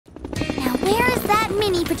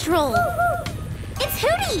mini patrol. It's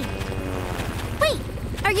Hootie! Wait,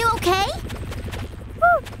 are you okay?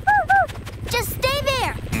 Just stay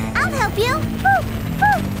there. I'll help you.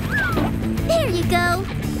 There you go.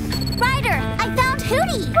 Ryder, I found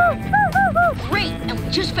Hootie. Great, and we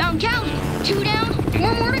just found Callie. 2 down,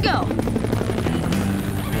 4 more to go.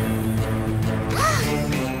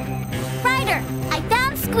 Ryder, I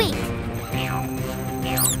found Squeak.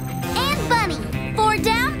 And Bunny. 4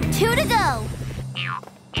 down, 2 to go.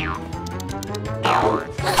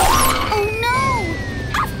 Oh no!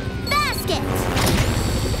 A basket!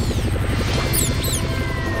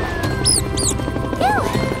 Ew!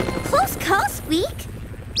 Close call, Squeak.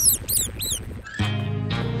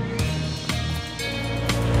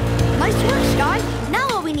 Nice work, Skye. Now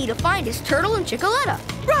all we need to find is Turtle and Chicoletta.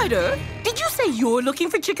 Ryder, did you say you're looking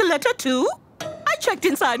for Chicoletta too? I checked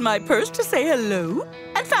inside my purse to say hello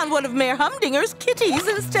and found one of Mayor Humdinger's kitties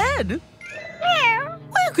instead.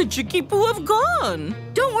 Where could Chiquipoo have gone?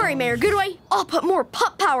 Don't worry, Mayor Goodway. I'll put more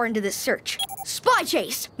pup power into this search. Spy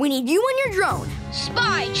Chase, we need you and your drone.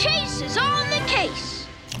 Spy Chase is on the case.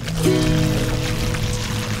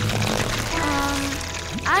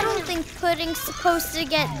 I don't think pudding's supposed to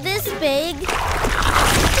get this big.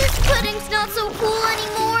 This pudding's not so cool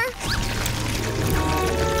anymore.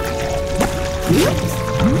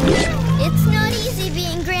 It's not easy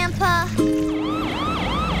being Grandpa.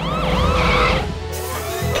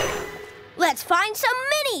 Let's find some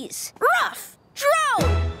minis. Rough, drone.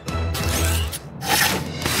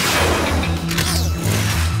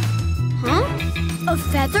 Huh? A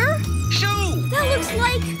feather? Shoo! That looks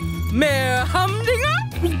like... Mayor Humdinger?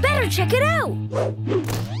 We better check it out.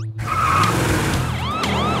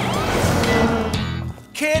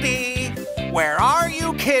 Kitty! Where are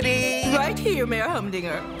you, Kitty? Right here, Mayor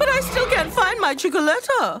Humdinger. But I still can't find my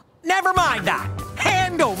Chicoletta. Never mind that.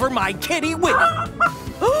 Hand over my kitty Winnie.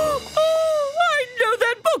 Oh, I know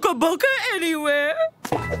that Boca Boca anywhere.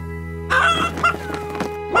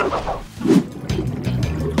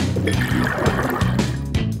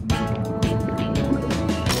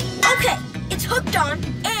 Okay, it's hooked on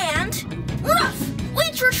and rough.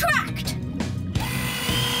 Let's retract.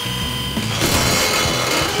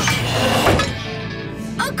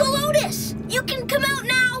 Uncle Otis, you can come out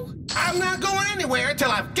now. I'm not going anywhere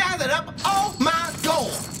until I've gathered up all my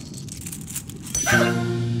gold.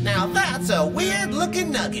 Now that's a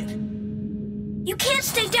weird-looking nugget. You can't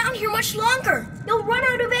stay down here much longer. You'll run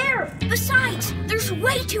out of air. Besides, there's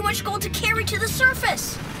way too much gold to carry to the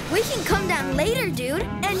surface. We can come down later, dude,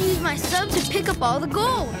 and use my sub to pick up all the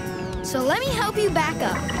gold. So let me help you back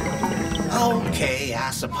up. Okay, I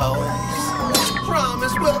suppose.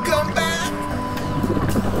 Promise we'll come back.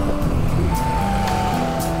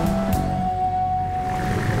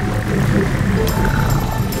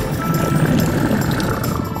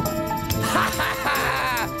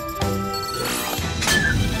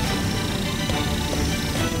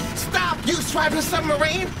 Stop, you swiping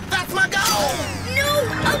submarine! That's my goal! No,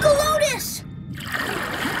 Uncle Otis!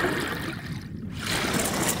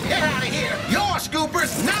 Get out of here! Your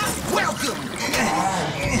scoopers not welcome!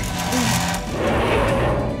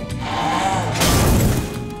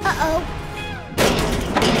 Uh-oh.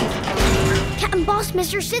 Captain Boss,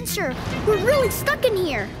 Mr. Sitzer, we're really stuck in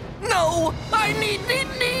here. No! I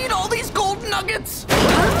need all these gold nuggets!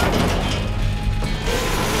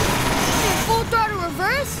 Full throttle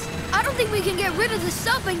reverse? I don't think we can get rid of the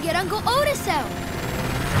sub and get Uncle Otis out.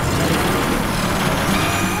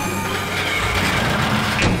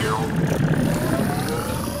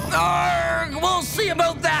 Arrgh! We'll see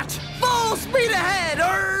about that! Full speed ahead,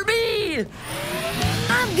 Herbie!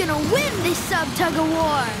 I'm gonna win this sub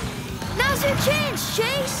tug-of-war. Now's your chance,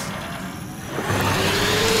 Chase.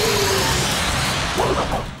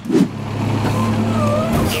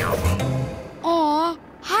 Aw,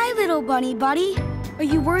 hi, little bunny buddy. Are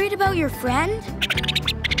you worried about your friend?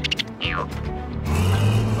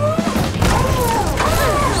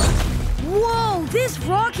 Whoa, this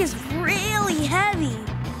rock is really heavy.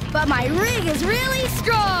 But my rig is really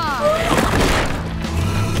strong.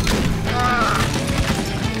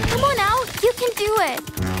 Come on out, you can do it.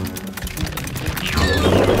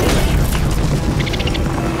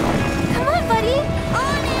 Come on, buddy.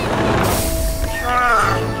 On it.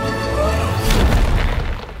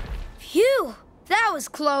 Phew, that was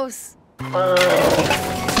close.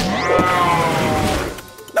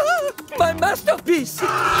 My masterpiece! The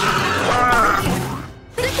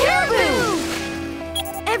caribou!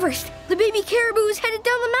 Everest, the baby caribou is headed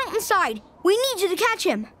down the mountainside. We need you to catch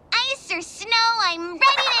him. Ice or snow, I'm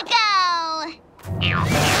ready to go!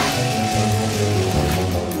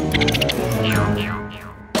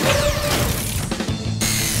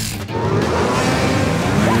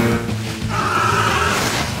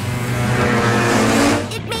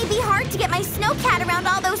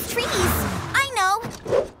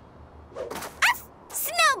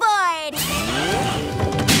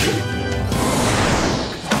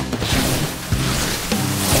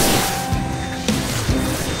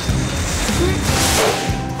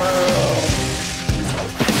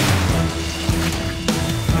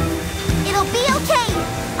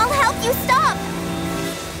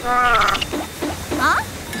 Huh?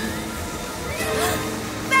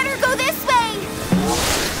 Better go this way!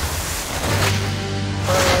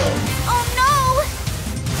 Oh no!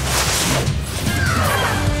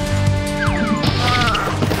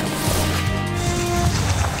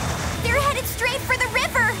 They're headed straight for the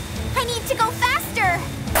river! I need to go faster!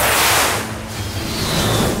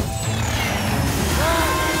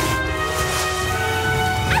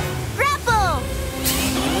 Rubble!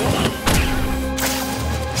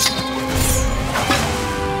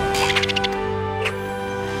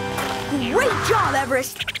 Great job,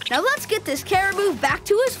 Everest. Now let's get this caribou back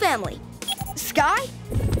to his family. Skye?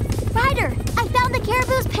 Ryder, I found the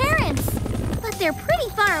caribou's parents, but they're pretty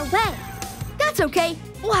far away. That's okay.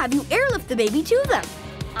 We'll have you airlift the baby to them.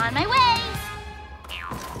 On my way.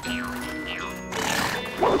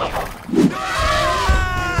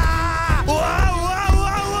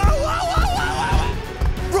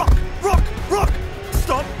 Rock! Rock! Rock!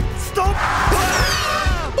 Stop! Stop!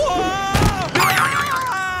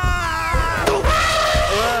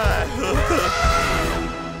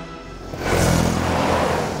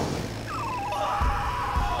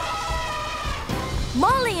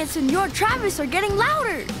 Molly and Senor Travis are getting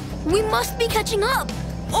louder. We must be catching up.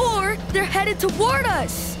 Or they're headed toward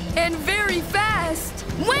us. And very fast.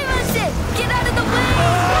 Muévanse! Get out of the way!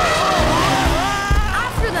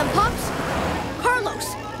 After them, Pups.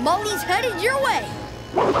 Carlos, Molly's headed your way.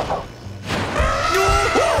 Uh-oh.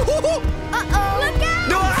 Look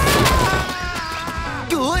out!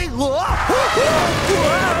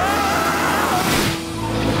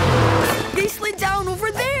 They slid down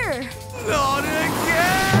over there. Not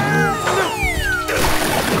again!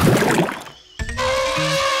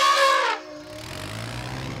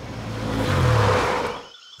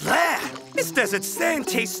 There! This desert sand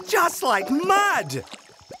tastes just like mud!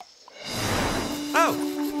 Oh,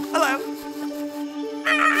 hello.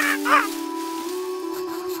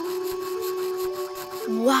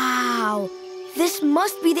 Wow. This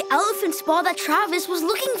must be the elephant spa that Travis was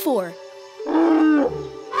looking for.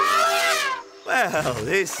 Well,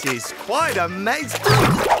 this is quite amazing.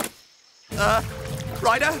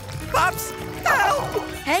 Ryder, Pups, help!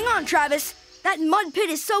 Hang on, Travis. That mud pit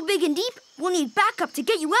is so big and deep, we'll need backup to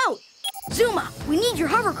get you out. Zuma, we need your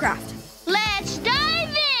hovercraft. Let's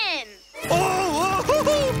dive in. Oh!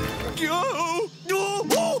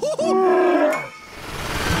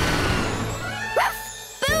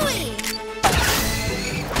 Buoy!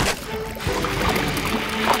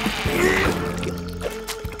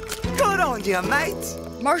 Good on you, mate.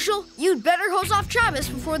 Marshall, you'd better hose off Travis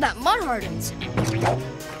before that mud hardens.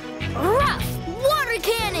 Rough! Water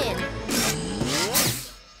cannon!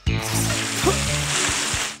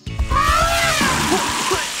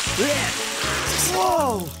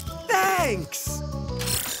 Whoa! Thanks!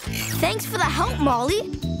 Thanks for the help,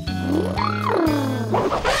 Molly.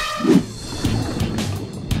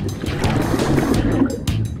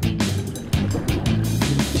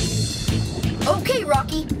 Okay,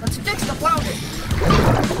 Rocky, let's fix the flounder.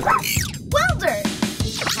 Welder!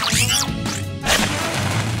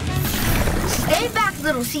 Stay back,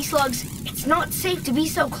 little sea slugs. It's not safe to be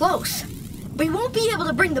so close. We won't be able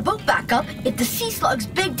to bring the boat back up if the sea slug's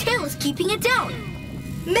big tail is keeping it down.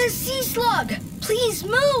 Miss Sea Slug, please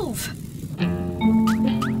move!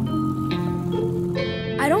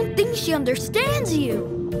 I don't think she understands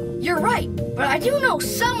you. You're right, but I do know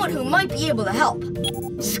someone who might be able to help.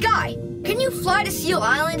 Skye, can you fly to Seal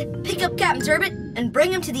Island, pick up Captain Turbot, and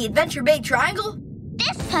bring him to the Adventure Bay Triangle?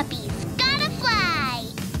 This puppy's gotta fly.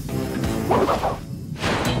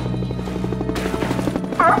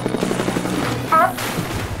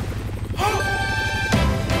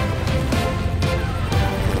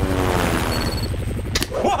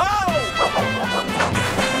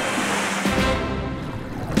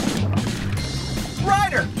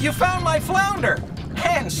 Ryder, you found my flounder!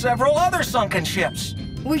 And several other sunken ships.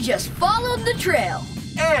 We just followed the trail.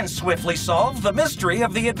 And swiftly solved the mystery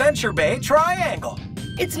of the Adventure Bay Triangle.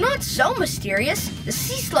 It's not so mysterious. The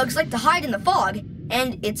sea slugs like to hide in the fog,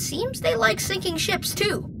 and it seems they like sinking ships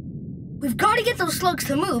too. We've got to get those slugs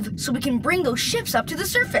to move so we can bring those ships up to the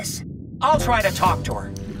surface. I'll try to talk to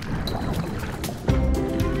her.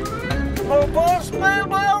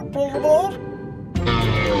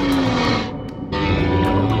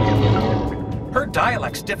 Her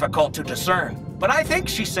dialect's difficult to discern, but I think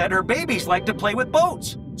she said her babies like to play with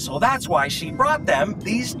boats. So that's why she brought them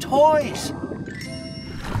these toys.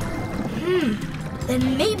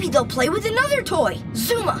 Then maybe they'll play with another toy.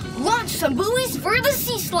 Zuma, launch some buoys for the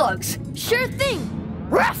sea slugs. Sure thing.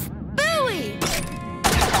 Ruff, buoy!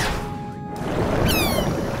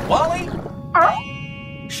 Wally,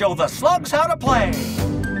 show the slugs how to play.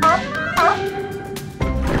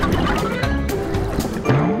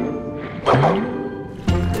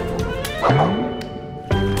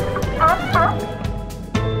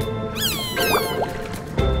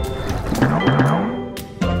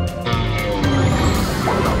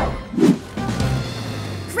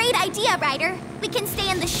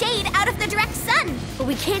 the shade out of the direct sun. But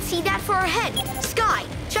we can't see that far ahead. Skye,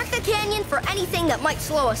 check the canyon for anything that might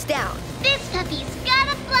slow us down. This puppy's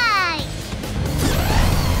gotta fly.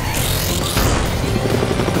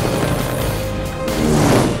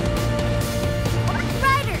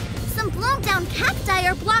 Ryder, some blown down cacti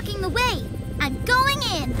are blocking the way. I'm going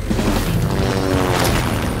in.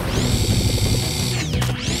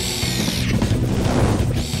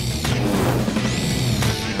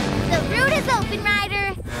 The route is open,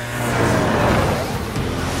 Ryder.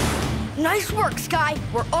 Nice work, Skye.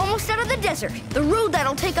 We're almost out of the desert. The road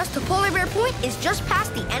that'll take us to Polar Bear Point is just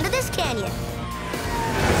past the end of this canyon.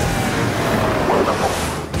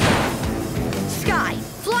 Skye,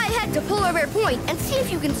 fly ahead to Polar Bear Point and see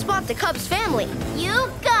if you can spot the Cubs family. You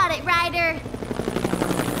got it, Ryder.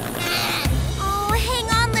 Oh, hang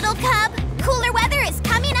on, little cub. Cooler weather is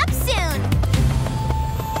coming up soon.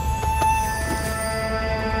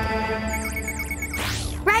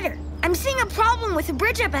 Ryder, I'm seeing a problem with the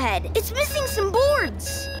bridge up ahead. It's missing some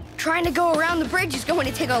boards. Trying to go around the bridge is going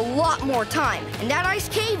to take a lot more time, and that ice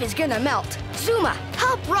cave is gonna melt. Zuma,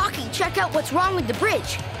 help Rocky check out what's wrong with the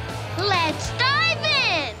bridge. Let's dive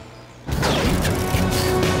in.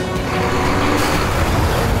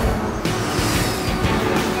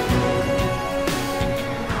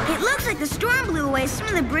 It looks like the storm blew away some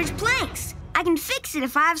of the bridge planks. I can fix it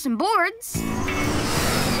if I have some boards.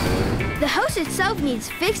 The house itself needs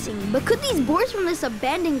fixing, but could these boards from this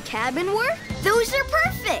abandoned cabin work? Those are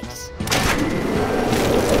perfect!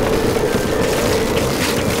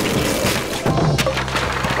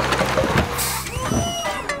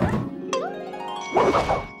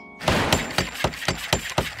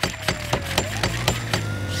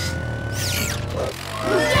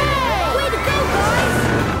 Yay! Way to go, guys!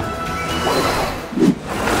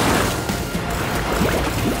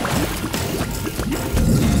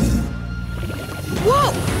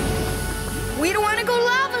 Whoa! We don't want to go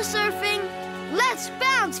lava surfing. Let's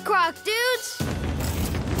bounce, Croc dudes.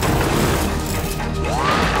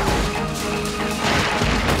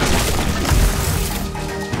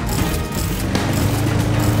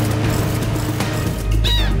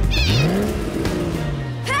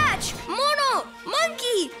 Patch, Mono,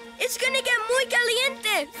 Monkey, it's gonna get muy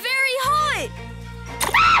caliente, very hot.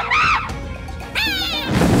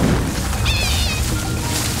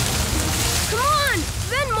 Come on,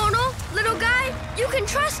 Ven Mono, little guy, you can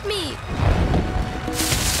trust me.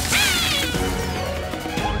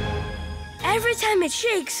 Every time it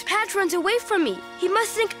shakes, Patch runs away from me. He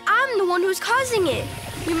must think I'm the one who's causing it.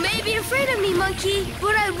 You may be afraid of me, Monkey,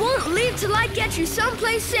 but I won't leave till I get you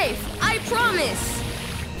someplace safe. I promise.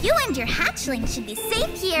 You and your hatchling should be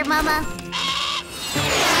safe here, Mama.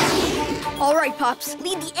 All right, Pups,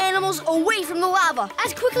 lead the animals away from the lava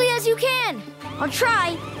as quickly as you can. I'll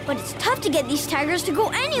try, but it's tough to get these tigers to go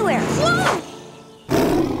anywhere. Whoa!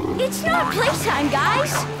 It's not playtime,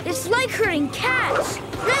 guys. It's like herding cats,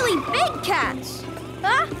 really big cats.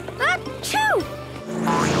 Achoo!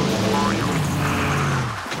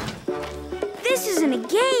 This isn't a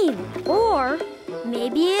game, or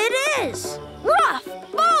maybe it is. Ruff,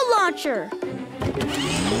 ball launcher.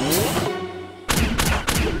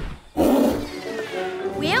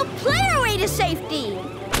 We'll play our way to safety.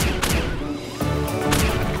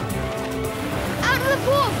 Out of the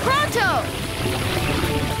pool, pronto!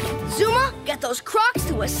 Zuma, get those Crocs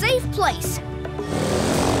to a safe place.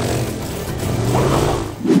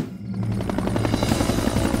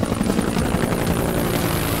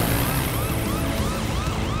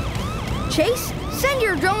 Chase, send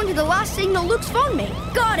your drone to the last signal Luke's phone made.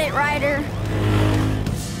 Got it, Ryder.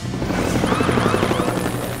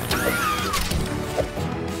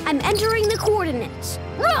 I'm entering the coordinates.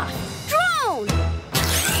 Ruff! Drone!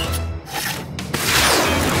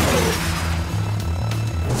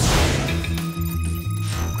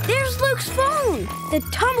 There's Luke's phone. The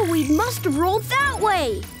tumbleweed must have rolled that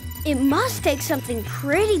way. It must take something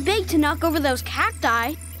pretty big to knock over those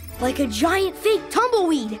cacti. Like a giant fake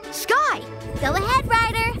tumbleweed. Skye! Go ahead,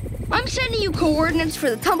 Ryder. I'm sending you coordinates for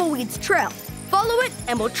the tumbleweed's trail. Follow it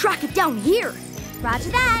and we'll track it down here.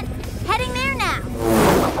 Roger that. Heading there now.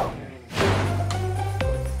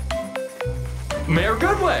 Mayor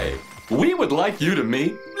Goodway, we would like you to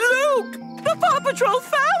meet... Luke! The Paw Patrol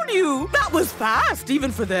found you! That was fast,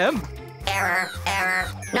 even for them. Error,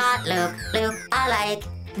 not Luke. Luke, I like.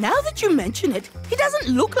 Now that you mention it, he doesn't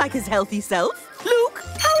look like his healthy self. Luke,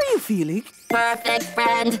 how are you feeling? Perfect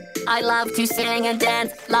friend. I love to sing and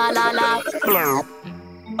dance. La la la.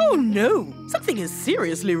 Oh no, something is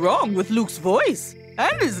seriously wrong with Luke's voice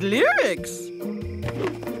and his lyrics.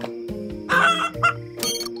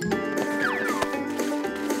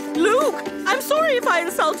 Luke, I'm I'm sorry if I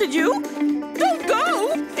insulted you. Don't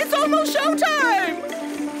go! It's almost showtime!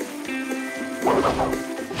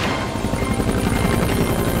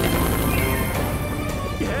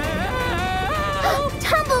 Oh,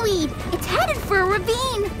 tumbleweed! It's headed for a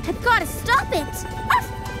ravine. I've got to stop it. Arf!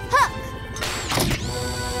 Huh.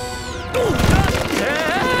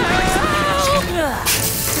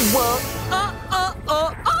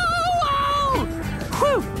 Oh!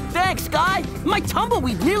 Whew! Thanks, Skye. My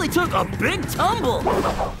tumbleweed nearly took a big tumble.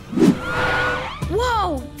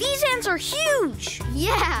 Whoa, these ants are huge.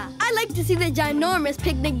 Yeah, I like to see the ginormous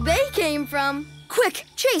picnic they came from. Quick,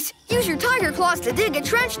 Chase, use your tiger claws to dig a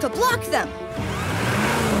trench to block them.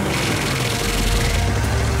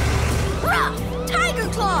 Rah! Tiger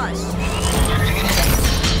claws!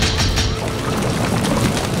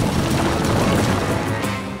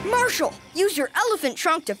 Marshall, use your elephant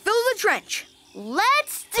trunk to fill the trench.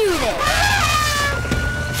 let's do this.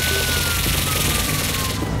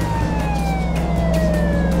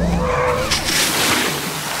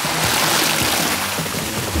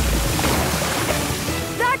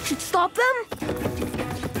 That should stop them.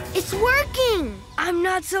 It's working. I'm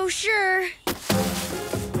not so sure.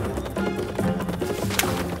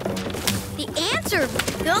 The ants are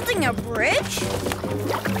building a bridge?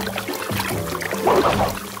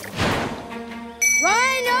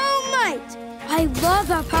 Rhino-mite! I love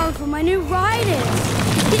how powerful my new ride is.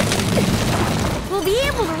 We'll be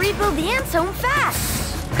able to rebuild the ants home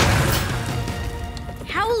fast.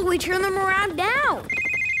 How will we turn them around now?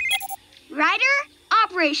 Ryder,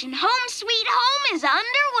 Operation Home Sweet Home is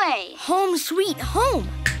underway. Home sweet home.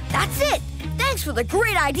 That's it. Thanks for the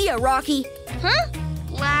great idea, Rocky. Huh?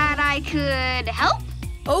 Glad I could help.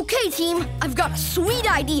 Okay, team. I've got a sweet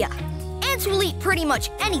idea. Ants will eat pretty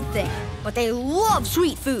much anything, but they love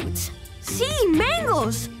sweet foods. See,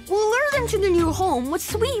 mangoes. We'll lure them to the new home with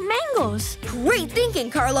sweet mangoes. Great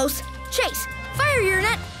thinking, Carlos. Chase, fire your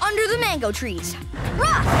net under the mango trees.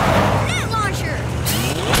 Rock! Net launcher!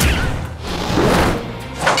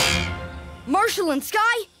 Marshall and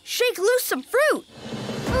Skye, shake loose some fruit.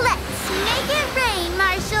 Let's make it rain,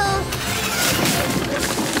 Marshall.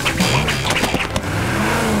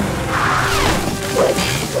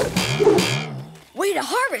 Way to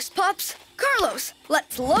harvest, Pups. Carlos,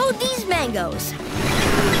 let's load these mangoes.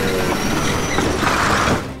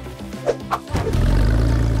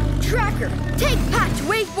 Tracker, take Pat to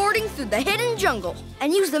wakeboarding through the hidden jungle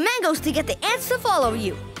and use the mangoes to get the ants to follow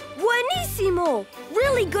you. Buenísimo!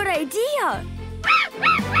 Really good idea.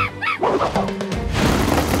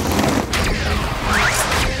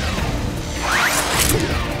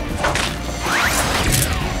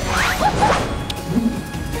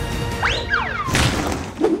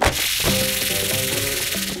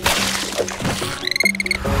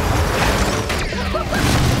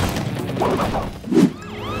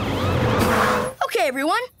 Okay,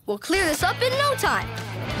 everyone, we'll clear this up in no time.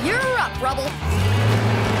 You're up, Rubble.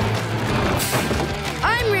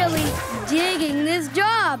 I'm really digging this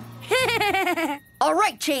job. All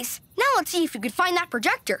right, Chase. Now let's see if you could find that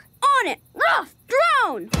projector. On it! Rough!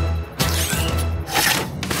 Drone!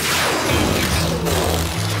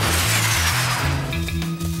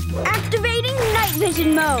 Activating night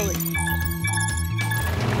vision mode.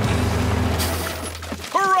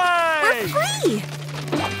 Hooray! We're free!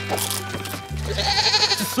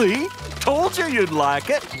 See? Told you you'd like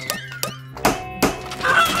it.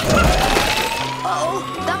 Uh-oh,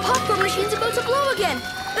 that popcorn machine's about to blow again.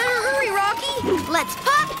 Better hurry, Rocky. Let's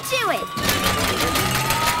pop to it.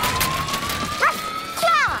 Ruff,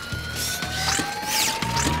 claw.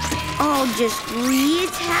 I'll just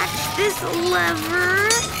reattach this lever.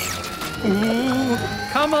 Ooh,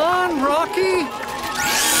 come on, Rocky.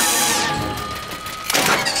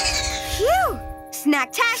 Phew!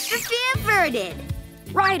 Snacktastic averted.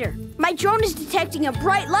 Ryder, my drone is detecting a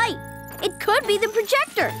bright light. It could be the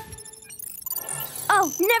projector.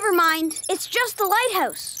 Oh, never mind. It's just the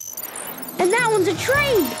lighthouse. And that one's a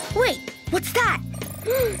train. Wait, what's that?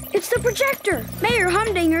 It's the projector. Mayor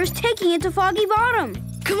Humdinger's taking it to Foggy Bottom.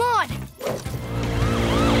 Come on.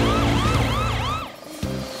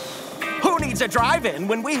 Who needs a drive-in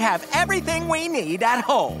when we have everything we need at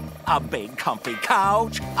home? A big comfy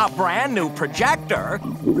couch, a brand new projector.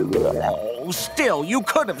 Oh, still, you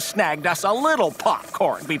could have snagged us a little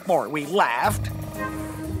popcorn before we left.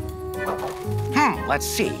 Let's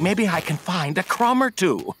see. Maybe I can find a crumb or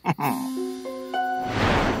two.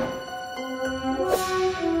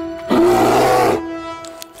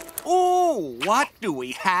 Ooh, what do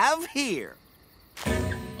we have here?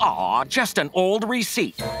 Aw, just an old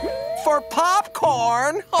receipt. For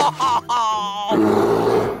popcorn!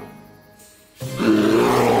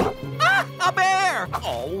 A bear!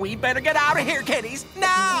 Oh, we better get out of here, kitties,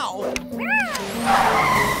 now!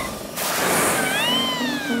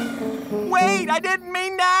 Wait, I didn't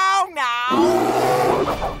mean now!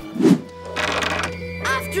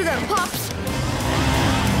 After them, Pups!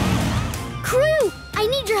 Crew, I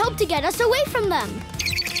need your help to get us away from them.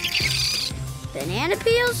 Banana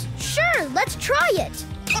peels? Sure, let's try it.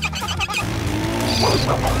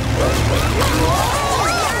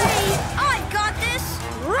 I got this!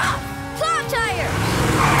 Rough! Claw tire!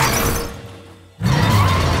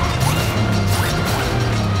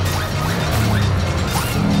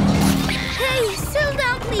 Hey, settle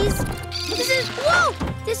down, please. Whoa!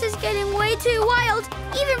 This is getting way too wild,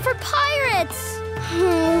 even for pirates.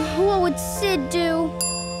 What would Sid do?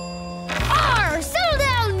 Arr! Settle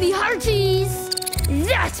down, me hearties!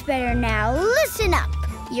 That's better now. Listen up.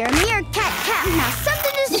 Your meerkat captain has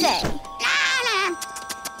something to say.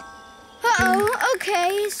 Uh-oh,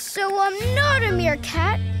 okay, so I'm not a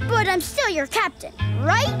meerkat, but I'm still your captain,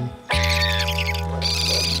 right?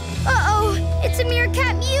 Uh-oh, it's a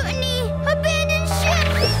meerkat mutiny! Abandon ship!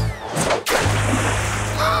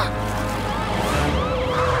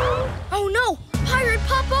 Oh no! Pirate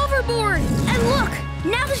Pup overboard! And look,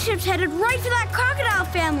 now the ship's headed right for that crocodile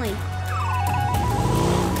family.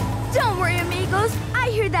 Don't worry, amigos. I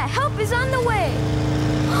hear that help is on the way.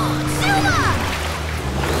 Zuma!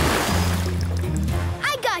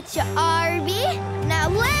 I got you, Arby. Now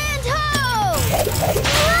land ho!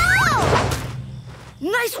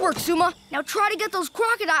 Nice work, Zuma. Now try to get those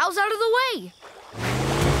crocodiles out of the way.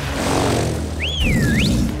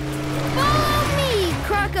 Follow me,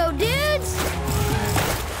 croco dudes.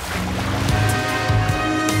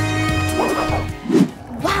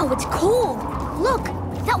 Wow, it's cold. Look,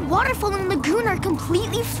 that waterfall and lagoon are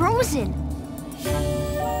completely frozen.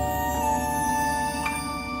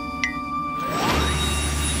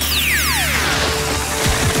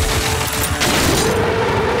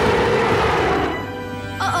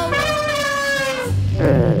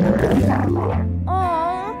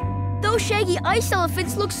 Aw, those shaggy ice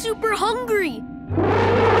elephants look super hungry.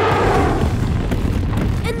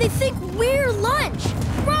 And they think we're lunch.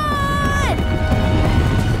 Run!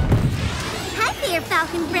 Hi there,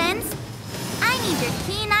 falcon friends. I need your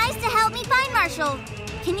keen eyes to help me find Marshall.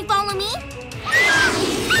 Can you follow me?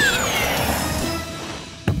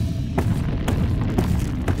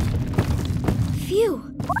 Phew.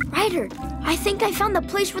 Ryder, I think I found the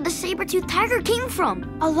place where the saber-toothed tiger came from,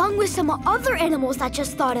 along with some other animals that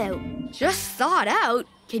just thawed out. Just thawed out?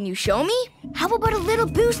 Can you show me? How about a little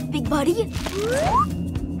boost, big buddy?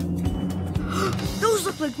 Those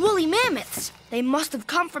look like woolly mammoths. They must have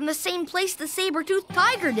come from the same place the saber-toothed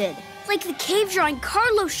tiger did. Like the cave drawing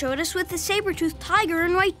Carlos showed us with the saber-toothed tiger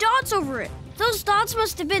and white dots over it. Those dots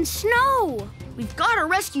must have been snow. We've got to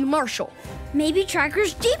rescue Marshall. Maybe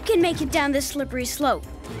Tracker's Jeep can make it down this slippery slope.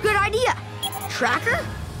 Good idea. Tracker?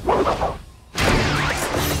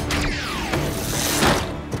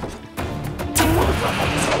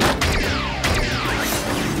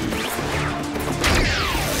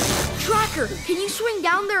 Tracker, can you swing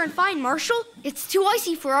down there and find Marshall? It's too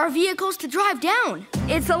icy for our vehicles to drive down.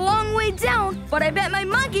 It's a long way down, but I bet my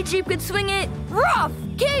monkey Jeep could swing it. Rough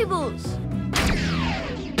cables!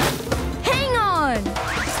 Hang on!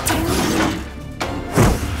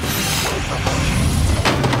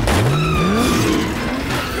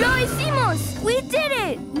 Lo hicimos! We did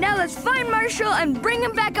it! Now let's find Marshall and bring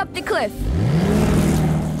him back up the cliff.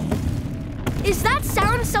 Is that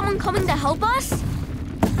sound someone coming to help us?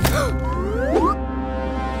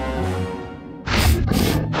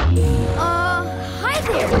 Hi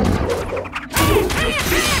there.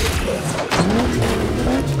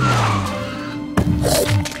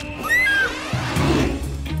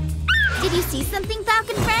 Did you see something,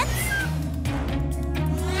 falcon friends?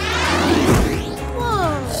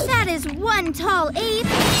 Whoa, that is one tall ape.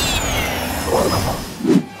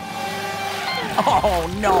 Oh,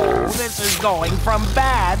 no, this is going from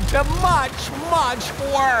bad to much, much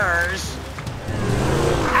worse.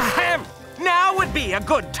 Ahem. Now would be a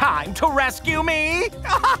good time to rescue me.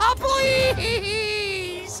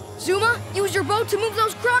 Please. Zuma, use your boat to move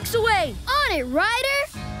those crocs away. On it, Ryder.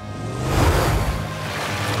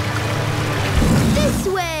 This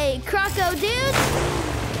way, croco dudes.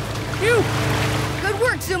 Phew. Good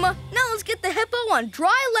work, Zuma. Now let's get the hippo on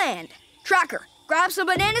dry land. Tracker, grab some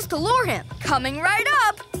bananas to lure him. Coming right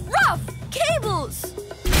up. Rough cables.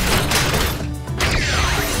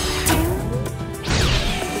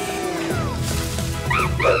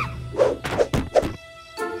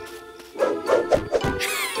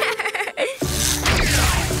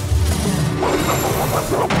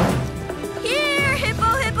 Here, hippo,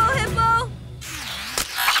 hippo, hippo.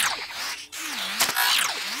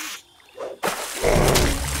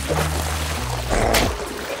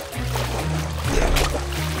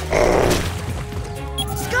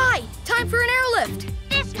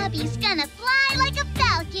 He's gonna fly like a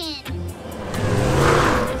falcon.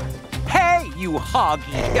 Hey, you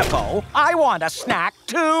hoggy hippo. I want a snack,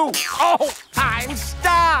 too. Oh, I'm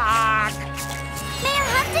stuck. Mayor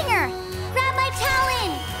Huntinger, grab my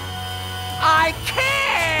talon. I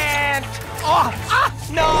can't. Oh,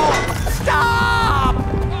 no. Stop.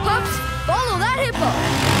 Pups, follow that hippo.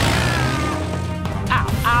 Ow,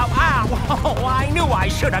 ow, ow. Oh, I knew I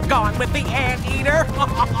should have gone with the anteater.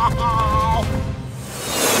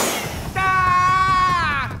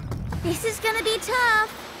 Ah! This is gonna be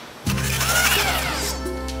tough.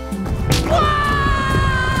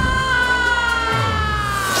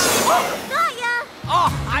 Got ya!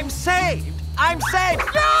 Oh, I'm saved! I'm saved!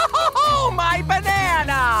 No! My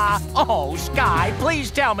banana! Oh, Skye,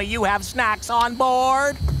 please tell me you have snacks on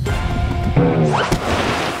board.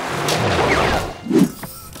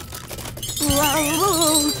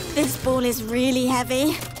 Whoa, this ball is really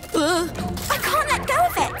heavy. Ugh, I can't let go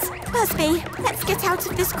of it. Busby, let's get out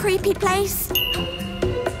of this creepy place.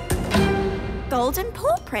 Golden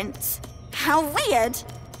paw prints. How weird.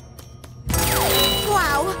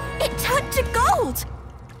 Wow, it turned to gold.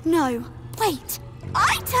 No, wait,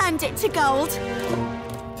 I turned it to gold.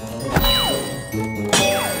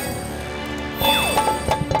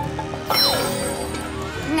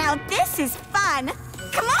 Now this is fun.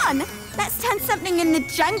 Come on, let's turn something in the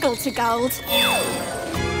jungle to gold.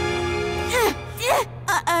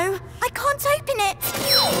 Uh-oh, I can't open it.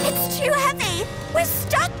 It's too heavy. We're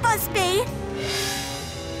stuck, Busby.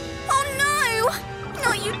 Oh no,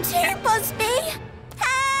 not you too, Busby.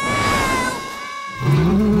 Help!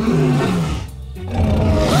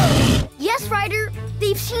 Yes, Ryder.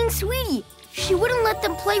 They've seen Sweetie. She wouldn't let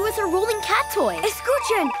them play with her rolling cat toy.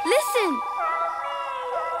 Escuchen, listen.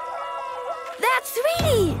 That's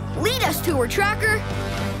Sweetie. Lead us to her, Tracker.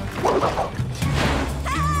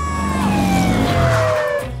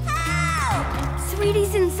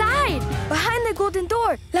 Sweetie's inside, behind the golden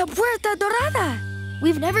door, La Puerta Dorada.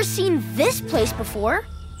 We've never seen this place before.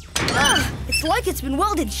 It's like it's been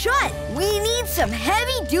welded shut. We need some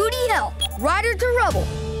heavy-duty help. Ryder to Rubble.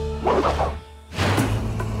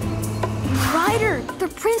 Ryder, the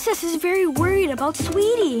princess is very worried about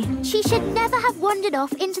Sweetie. She should never have wandered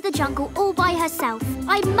off into the jungle all by herself.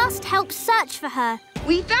 I must help search for her.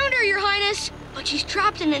 We found her, Your Highness, but she's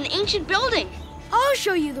trapped in an ancient building. I'll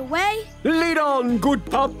show you the way. Lead on, good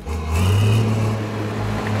pup.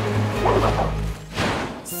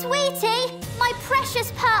 Sweetie, my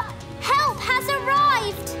precious pup, help has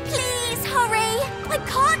arrived. Please hurry. I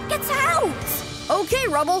can't get out. Okay,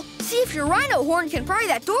 Rubble. See if your rhino horn can pry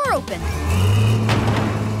that door open.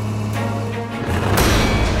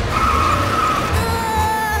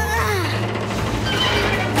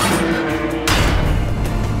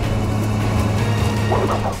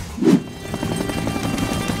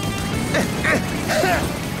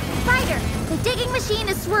 Ryder, the digging machine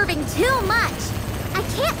is swerving too much. I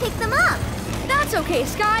can't pick them up. That's okay,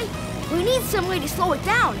 Skye. We need some way to slow it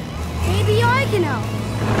down. Maybe I can help.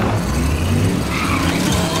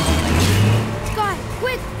 Skye,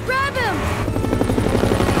 quick, grab him!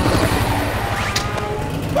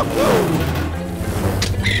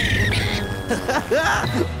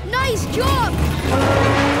 Nice job!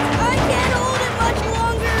 I can't hold it much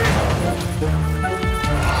longer.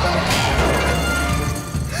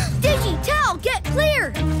 Digi, Tal, get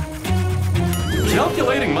clear!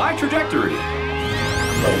 Calculating my trajectory.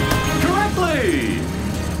 Correctly!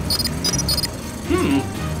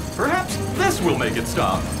 Perhaps this will make it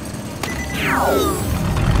stop.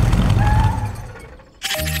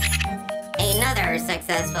 Another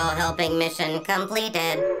successful helping mission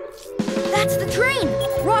completed. That's the train!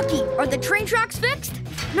 Rocky, are the train tracks fixed?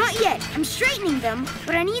 Not yet. I'm straightening them,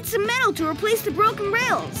 but I need some metal to replace the broken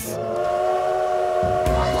rails.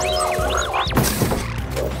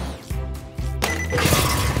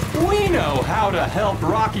 We know how to help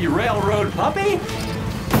Rocky Railroad Puppy.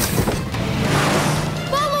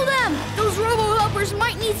 Follow them! Those robo-helpers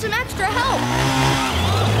might need some extra help.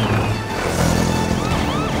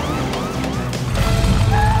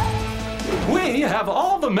 We have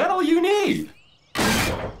all the metal you need.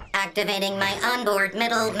 Activating my onboard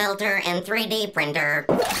metal melter and 3D printer.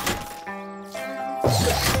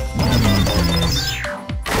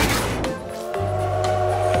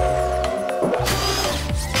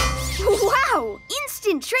 Wow!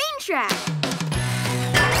 Instant train track!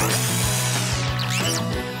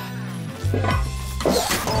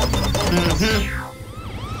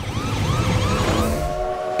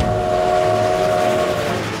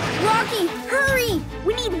 Rocky, hurry!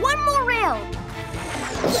 We need one more rail.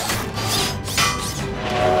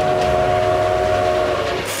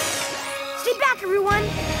 Stay back, everyone!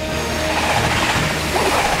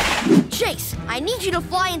 I need you to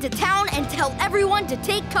fly into town and tell everyone to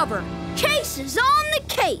take cover. Chase is on the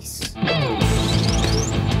case.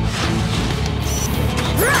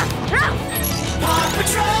 Paw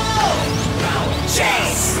Patrol!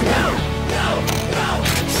 Chase!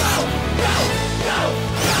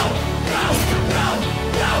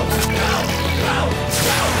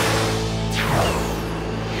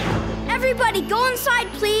 Everybody go inside,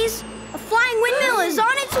 please. A flying windmill is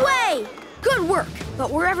on its way. Good work, but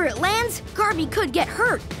wherever it lands, Garby could get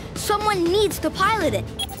hurt. Someone needs to pilot it.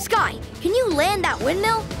 Skye, can you land that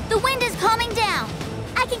windmill? The wind is calming down.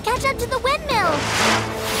 I can catch up to the windmill.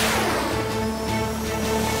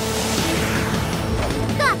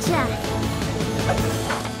 Gotcha.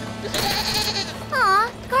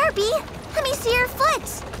 Aw, Garby, let me see your foot.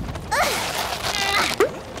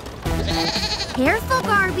 Careful,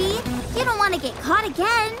 Garby. You don't want to get caught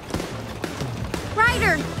again.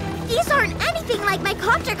 Ryder, these aren't anything like my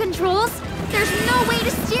copter controls. There's no way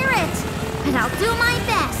to steer it. But I'll do my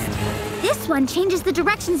best. This one changes the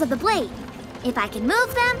directions of the blade. If I can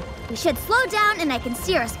move them, we should slow down and I can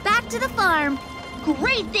steer us back to the farm.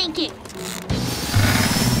 Great thinking.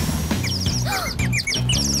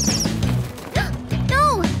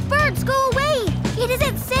 No! Birds, go away! It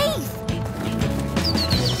isn't safe!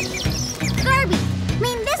 Garby,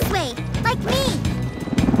 lean this way, like me.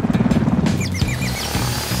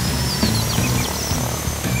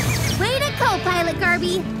 Way to go, Pilot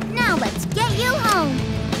Garby. Now let's get you home.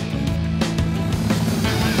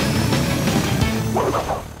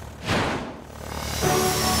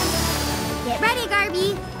 Get ready,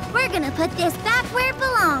 Garby. We're gonna put this back where it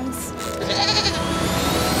belongs.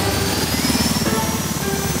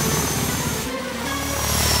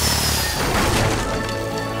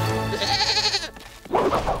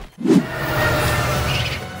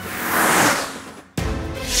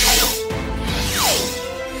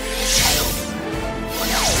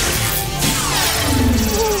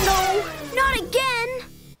 Oh no, not again.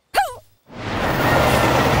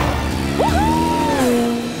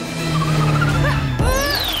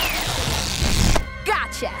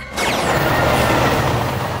 Gotcha.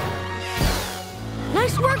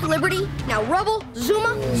 Nice work, Liberty. Now, Rubble,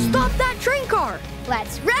 Zuma, stop that train car.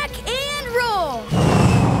 Let's wreck and roll.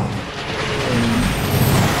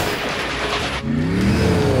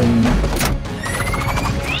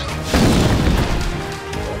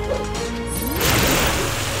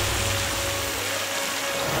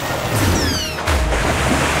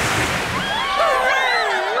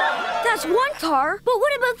 That's one car, but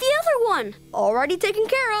what about the other one? Already taken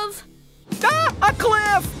care of. Ah, a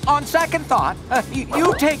cliff! On second thought,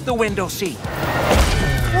 you take the window seat.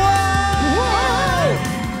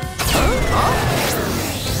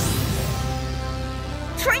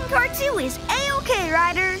 Train car 2 is A-OK,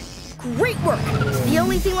 Ryder. Great work. The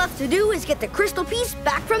only thing left to do is get the crystal piece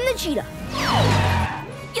back from the cheetah.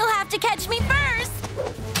 You'll have to catch me first.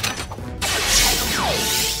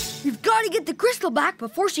 We've got to get the crystal back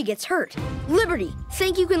before she gets hurt. Liberty,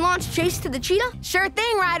 think you can launch Chase to the cheetah? Sure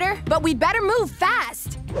thing, Ryder, but we'd better move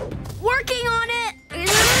fast. Working on it.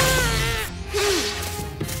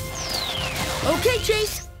 Okay,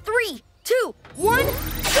 Chase. 3, 2, 1, go!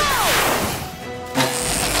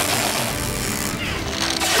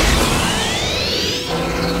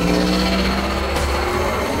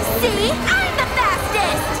 See? I'm the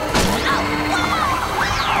fastest!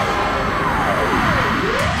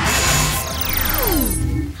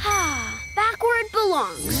 Back where it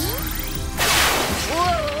belongs.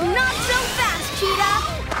 Whoa, not so fast, Cheetah.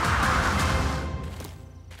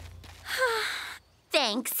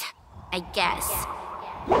 Thanks, I guess.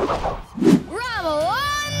 Rubble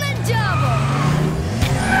on the double!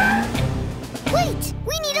 Wait,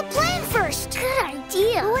 we need a plan first. Good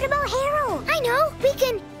idea. What about Harold? I know, we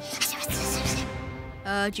can...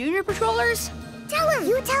 Junior Patrollers? Tell him.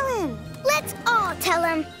 You tell him. Let's all tell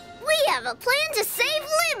him. We have a plan to save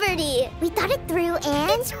Liberty. We thought it through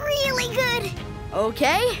and... It's really good.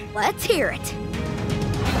 Okay, let's hear it.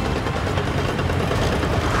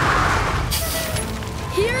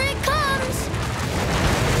 Here it comes!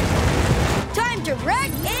 Time to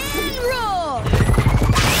wreck and roll!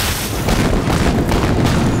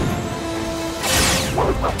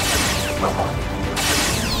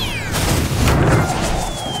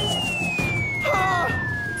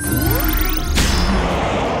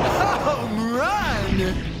 Home run!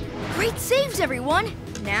 Great saves, everyone!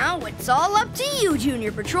 Now it's all up to you,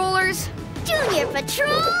 Junior Patrollers. Junior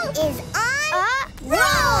Patrol is on a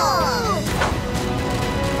roll!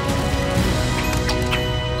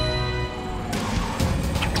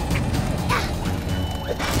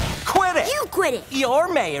 Quit it! You quit it. You're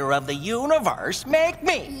mayor of the universe. Make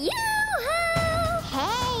me. Yoo-hoo!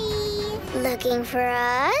 Looking for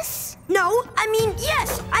us? No, I mean,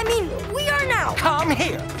 yes. I mean, we are now. Come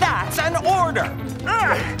here. That's an order.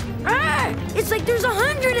 It's like there's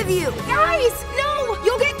 100 of you. Guys, no!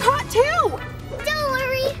 You'll get caught too! Don't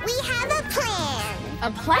worry, we have a plan.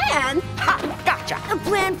 A plan? Ha! Gotcha. A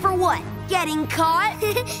plan for what? Getting caught?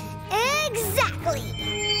 Exactly.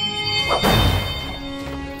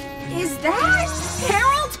 Is that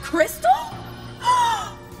Harold's crystal?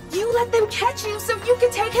 You let them catch you so you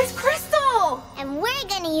can take his crystal! And we're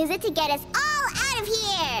gonna use it to get us all out of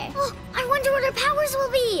here. Oh, I wonder what our powers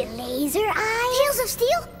will be. Laser eyes? Tails of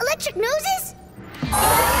steel? Electric noses?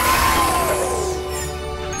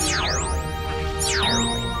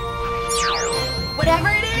 Whatever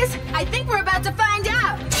it is, I think we're about to find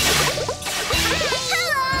out.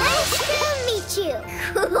 Hello! Nice to meet you.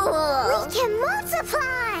 Cool. We can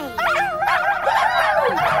multiply.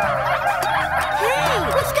 Hey,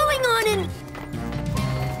 what's going on in...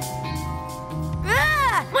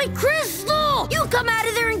 My crystal! You come out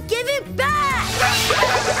of there and give it back!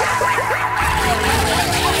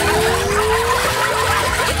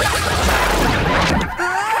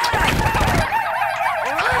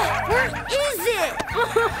 Where is it?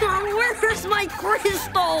 Where's my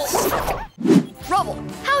crystal? Rubble,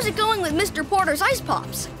 how's it going with Mr. Porter's Ice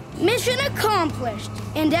Pops? Mission accomplished.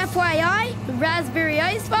 And FYI, the raspberry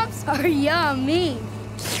ice pops are yummy.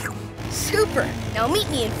 Super. Now meet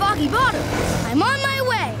me in Foggy Bottom. I'm on my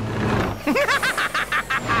way.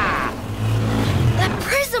 That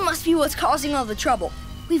prism must be what's causing all the trouble.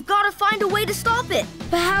 We've got to find a way to stop it.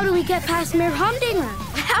 But how do we get past Mayor Humdinger?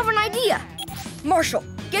 I have an idea. Marshall,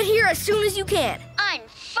 get here as soon as you can. I'm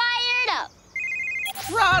fired up.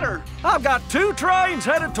 Ryder, I've got 2 trains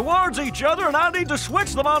headed towards each other and I need to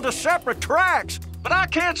switch them onto separate tracks. But I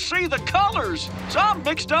can't see the colors, so I'm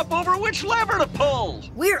mixed up over which lever to pull.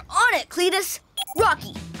 We're on it, Cletus.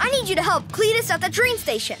 Rocky, I need you to help Cletus at the train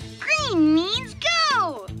station. Green means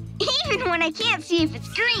go. Even when I can't see if it's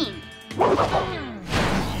green.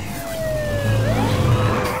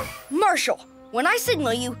 Marshall, when I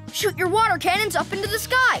signal you, shoot your water cannons up into the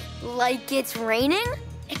sky. Like it's raining?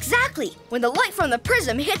 Exactly. When the light from the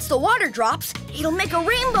prism hits the water drops, it'll make a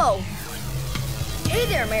rainbow. Hey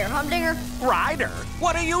there, Mayor Humdinger. Ryder,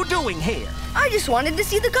 what are you doing here? I just wanted to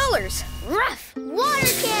see the colors. Rough water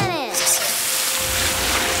cannon.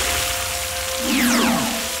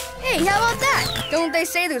 Hey, how about that? Don't they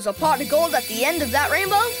say there's a pot of gold at the end of that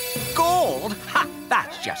rainbow? Gold? Ha!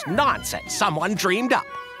 That's just nonsense someone dreamed up.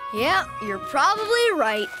 Yeah, you're probably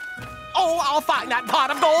right. Oh, I'll find that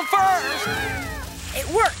pot of gold first. It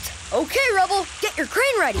worked. Okay, Rubble, get your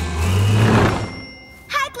crane ready.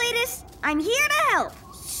 Hi, Cletus. I'm here to help.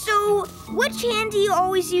 So, which hand do you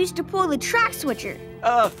always use to pull the track switcher?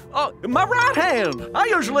 My right hand. I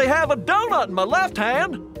usually have a donut in my left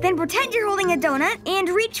hand. Then pretend you're holding a donut and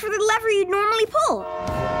reach for the lever you'd normally pull.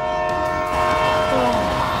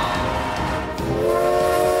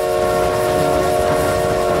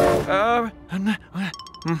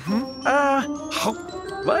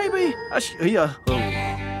 Maybe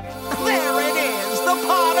There it is, the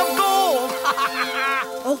pot of gold.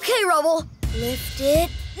 Okay, Rubble, lift it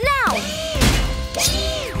now.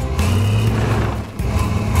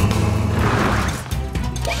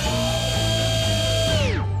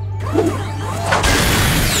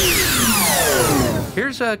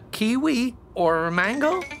 Here's a kiwi or a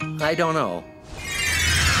mango? I don't know.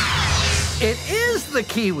 It is the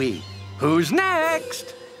kiwi. Who's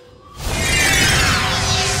next?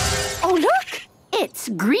 Oh, look! It's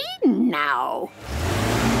green now.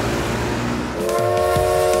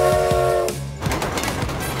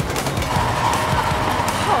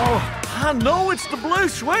 Oh, I know it's the blue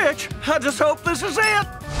switch. I just hope this is it.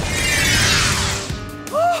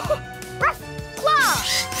 Rough claw.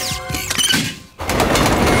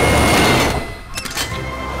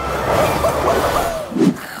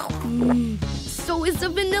 So is the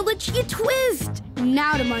vanilla chia twist.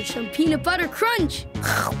 Now to munch some peanut butter crunch.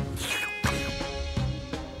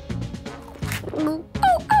 Oh,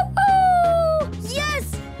 oh, oh!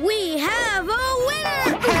 Yes, we have a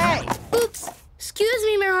winner. Hey! Oops. Excuse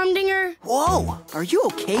me, Mayor Humdinger. Whoa, are you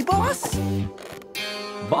okay, boss?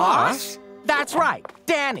 Boss? That's right.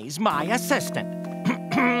 Danny's my assistant.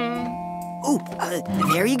 Ooh,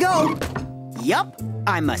 there you go. Yup,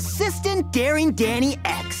 I'm Assistant Daring Danny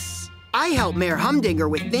X. I help Mayor Humdinger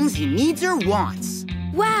with things he needs or wants.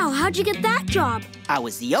 Wow, how'd you get that job? I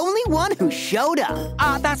was the only one who showed up.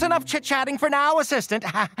 That's enough chit-chatting for now, assistant.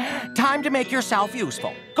 Time to make yourself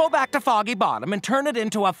useful. Go back to Foggy Bottom and turn it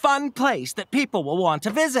into a fun place that people will want to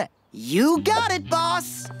visit. You got it,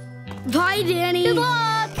 boss. Bye, Danny. Good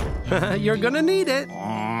luck. You're gonna need it.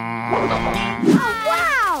 Oh,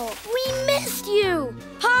 wow! We missed you!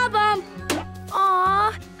 Paw Bump!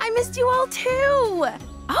 Aw, I missed you all too.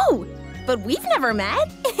 Oh, but we've never met.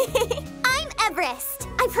 I'm Everest.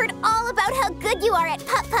 I've heard all about how good you are at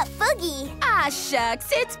Pup Pup Boogie. Ah, shucks,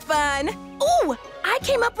 it's fun. Ooh, I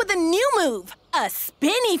came up with a new move. A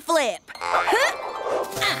spinny flip.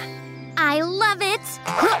 I love it.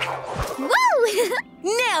 Woo!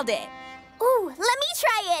 Nailed it. Ooh, let me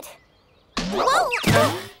try it. Whoa!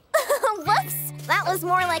 Whoops, that was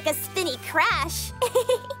more like a spinny crash.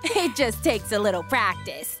 It just takes a little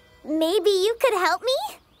practice. Maybe you could help me?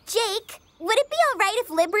 Jake, would it be all right if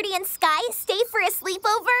Liberty and Skye stay for a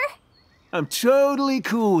sleepover? I'm totally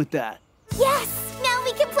cool with that. Yes! Now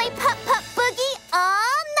we can play Pup Pup Boogie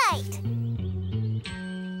all night.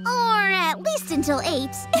 Or at least until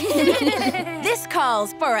 8. This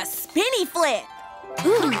calls for a spinny flip.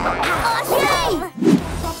 Awesome!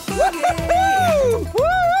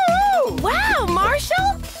 Wow,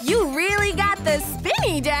 Marshall! You really got the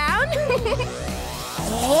spinny down.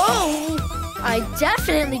 Whoa! I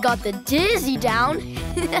definitely got the dizzy down.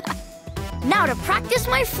 Now to practice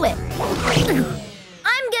my flip.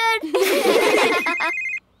 I'm good.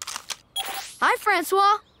 Hi,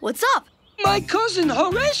 Francois. What's up? My cousin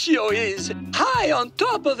Horatio is high on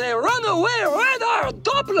top of a runaway radar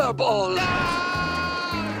Doppler ball.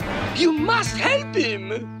 You must help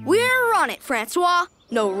him. We're on it, Francois.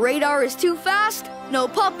 No radar is too fast. No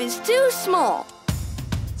pup is too small.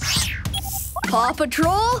 Paw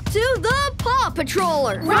Patrol to the Paw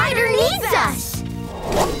Patroller. Ryder needs us.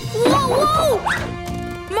 Whoa, whoa!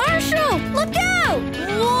 Marshall, look out!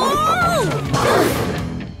 Whoa!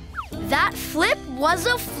 That flip was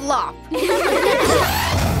a flop.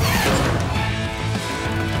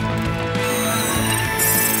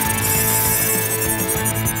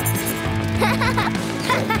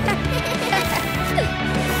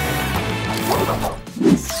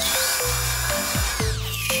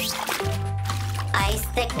 Ice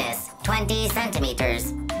thickness, 20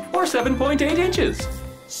 centimeters. Or 7.8 inches.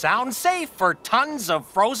 Sounds safe for tons of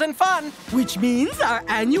frozen fun. Which means our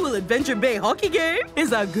annual Adventure Bay hockey game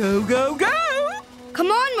is a go, go, go!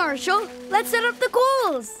 Come on, Marshall. Let's set up the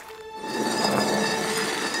goals.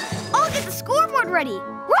 I'll get the scoreboard ready.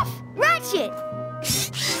 Woof! Ratchet!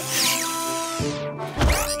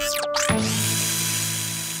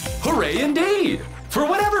 Hooray indeed! For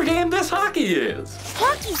whatever game this hockey is.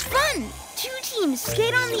 Hockey's fun. 2 teams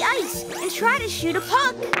skate on the ice and try to shoot a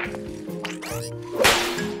puck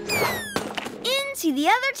into the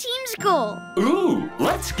other team's goal. Ooh,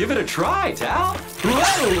 let's give it a try, Tal.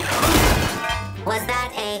 Whoa! Was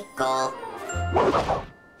that a goal?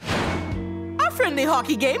 Our friendly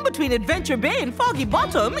hockey game between Adventure Bay and Foggy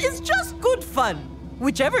Bottom is just good fun.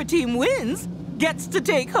 Whichever team wins gets to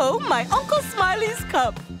take home my Uncle Smiley's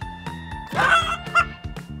cup.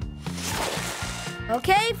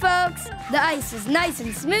 Okay, folks. The ice is nice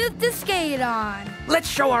and smooth to skate on. Let's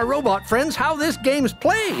show our robot friends how this game's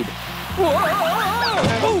played. Whoa!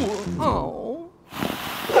 Oh.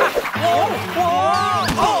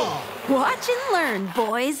 Watch and learn,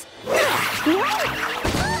 boys.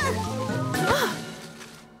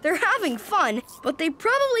 They're having fun, but they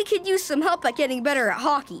probably could use some help at getting better at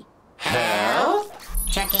hockey. Help?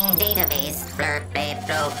 Checking database, blurb, babe,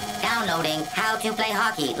 pro. Downloading how to play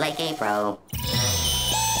hockey like a pro.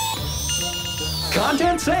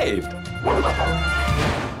 Content saved.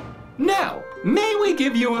 Now, may we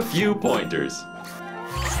give you a few pointers?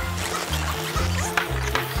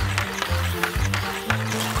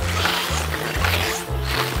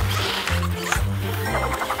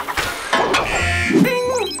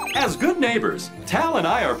 Bing! As good neighbors, Tal and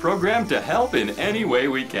I are programmed to help in any way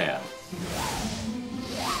we can.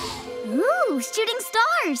 Ooh, shooting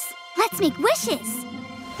stars. Let's make wishes.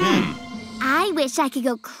 I wish I could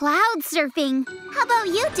go cloud surfing. How about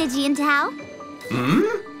you, Digi and Tao?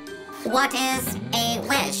 What is a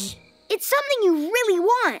wish? It's something you really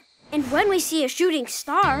want. And when we see a shooting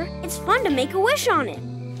star, it's fun to make a wish on it.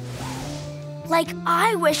 Like,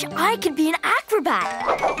 I wish I could be an acrobat.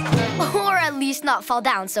 Or at least not fall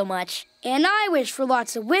down so much. And I wish for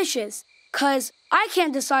lots of wishes, 'cause I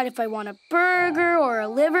can't decide if I want a burger or a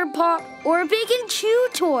liver pop or a bacon chew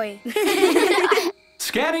toy.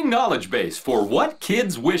 Scanning knowledge base for what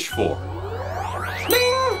kids wish for.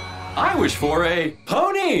 Bing! I wish for a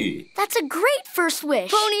pony. That's a great first wish.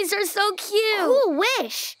 Ponies are so cute. Cool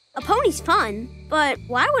wish. A pony's fun, but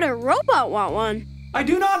why would a robot want one? I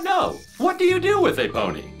do not know. What do you do with a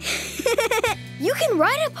pony? You can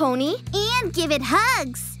ride a pony And give it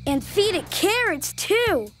hugs. and feed it carrots,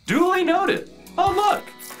 too. Duly noted. Oh, look,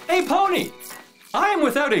 a pony. I am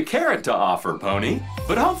without a carrot to offer, pony,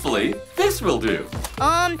 but hopefully this will do.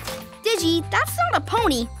 Digi, that's not a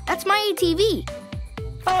pony. That's my ATV.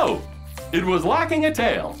 Oh, it was lacking a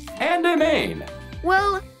tail and a mane.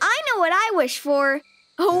 Well, I know what I wish for.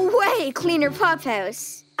 A way cleaner pup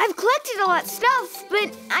house. I've collected all that stuff,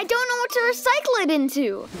 but I don't know what to recycle it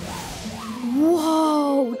into.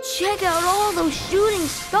 Whoa, check out all those shooting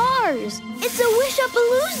stars. It's a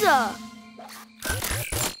wish-a-palooza.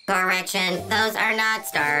 Correction, those are not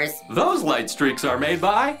stars. Those light streaks are made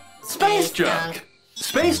by space junk.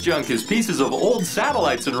 Space junk is pieces of old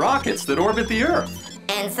satellites and rockets that orbit the Earth.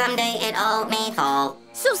 And someday it all may fall.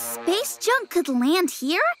 So space junk could land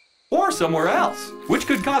here? Or somewhere else, which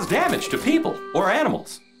could cause damage to people or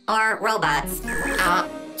animals. Or robots. Too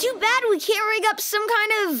bad we can't rig up some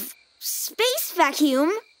kind of space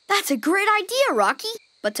vacuum. That's a great idea, Rocky.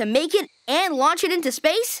 But to make it and launch it into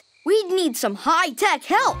space, we'd need some high-tech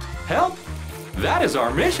help. Help? That is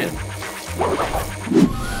our mission.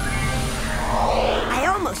 I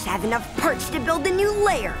almost have enough parts to build a new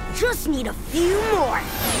layer. Just need a few more.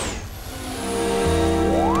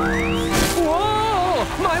 Whoa!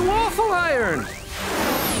 My waffle iron!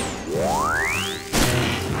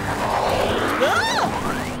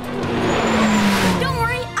 Don't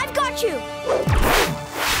worry, I've got you.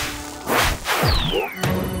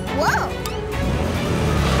 Whoa!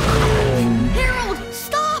 Harold,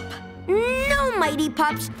 stop! No, Mighty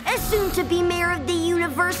Pups. As soon to be mayor of the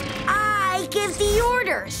universe, I give the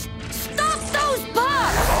orders. Stop those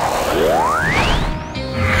pups!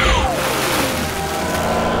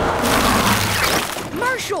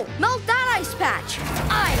 Marshall, melt that ice patch.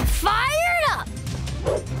 I'm fired up.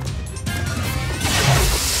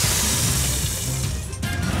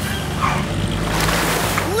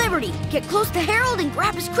 Liberty, get close to Harold and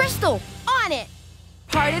grab his crystal. On it.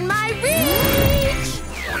 Pardon my reach.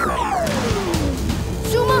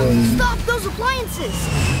 Zuma, stop those appliances.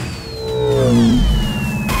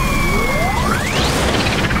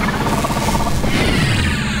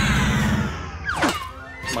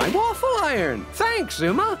 My waffle iron! Thanks,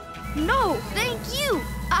 Zuma! No, thank you.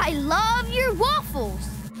 I love your waffles.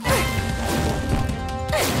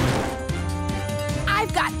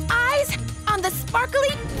 I've got eyes on the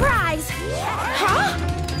sparkly prize. Huh?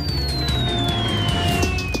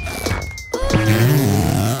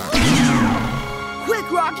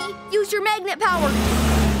 Quick, Rocky, use your magnet power.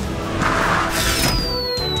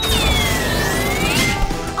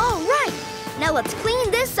 All right, now let's clean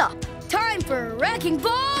this up. Time for Wrecking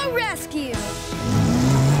Ball Rescue.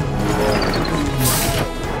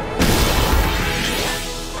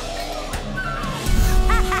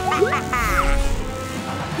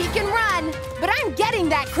 He can run, but I'm getting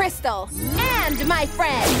that crystal. And my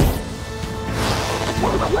friend.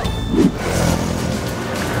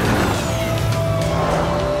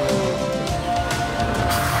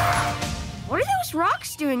 What are those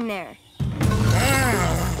rocks doing there?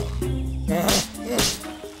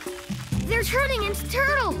 They're turning into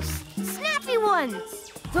turtles. Snappy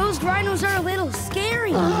ones. Those rhinos are a little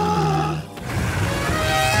scary.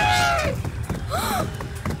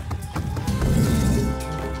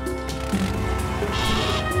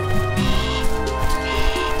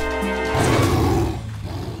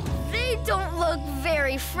 They don't look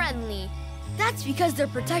very friendly. That's because they're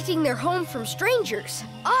protecting their home from strangers.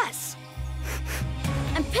 Us.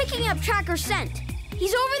 I'm picking up Tracker's scent.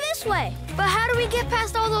 He's over this way. But how do we get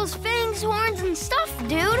past all those fangs, horns, and stuff,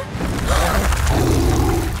 dude?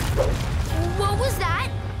 What was that?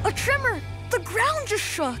 A tremor. The ground just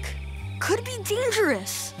shook. Could be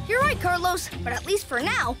dangerous. You're right, Carlos. But at least for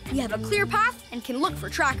now, we have a clear path and can look for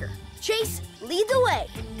Tracker. Chase, lead the way.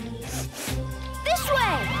 This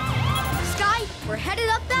way. Skye, we're headed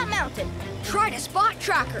up that mountain. Try to spot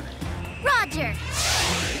Tracker. Roger.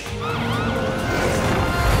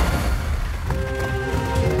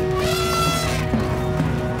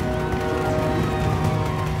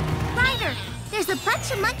 Ryder, there's a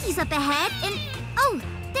bunch of monkeys up ahead, and oh,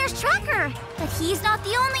 there's Tracker. But he's not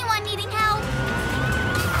the only one needing help.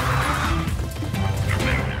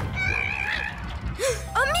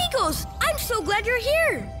 Amigos, I'm so glad you're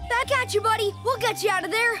here. Back at you, buddy. We'll get you out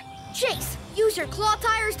of there. Chase, use your claw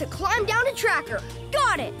tires to climb down to Tracker.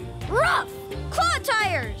 Got it. Rough. Claw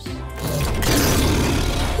tires.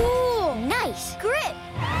 Cool. Nice. Grit.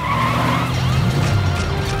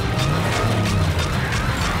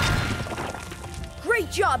 Great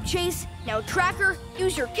job, Chase. Now, Tracker,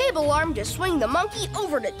 use your cable arm to swing the monkey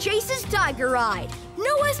over to Chase's tiger ride.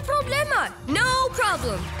 No es problema. No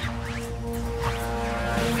problem.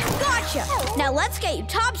 Gotcha. Now let's get you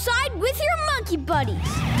topside with your monkey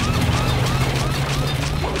buddies.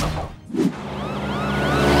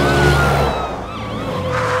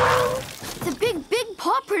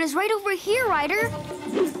 lantern is right over here, Ryder.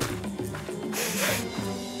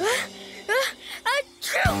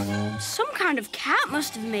 Some kind of cat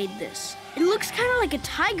must have made this. It looks kind of like a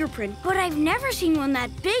tiger print, but I've never seen one that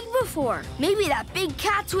big before. Maybe that big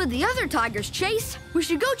cat's with the other tigers, Chase. We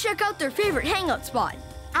should go check out their favorite hangout spot.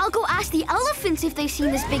 I'll go ask the elephants if they've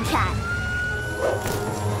seen this big cat.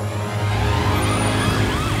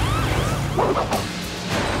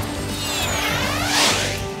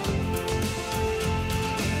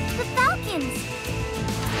 The falcons!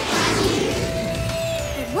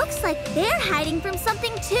 It looks like they're hiding from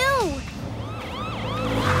something too.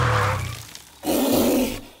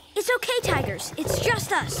 It's okay, tigers. It's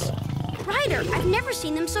just us. Ryder, I've never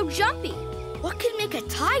seen them so jumpy. What could make a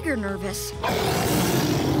tiger nervous?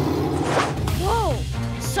 Whoa!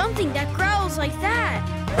 Something that growls like that.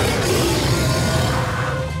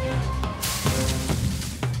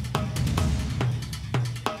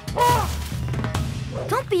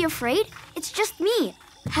 Don't be afraid. It's just me.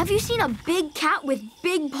 Have you seen a big cat with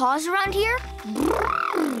big paws around here?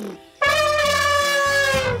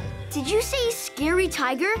 Did you say scary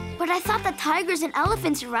tiger? But I thought the tigers and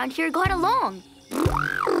elephants around here got along.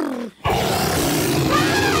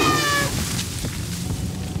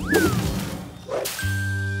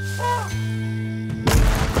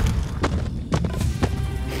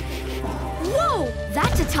 Whoa!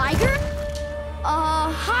 That's a tiger?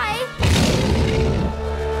 Hi.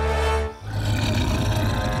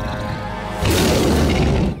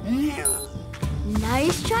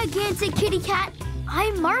 Nice gigantic kitty cat.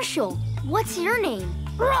 I'm Marshall. What's your name?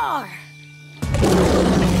 Roar!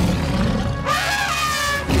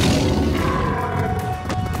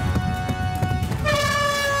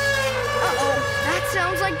 Uh-oh, that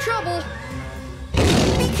sounds like trouble.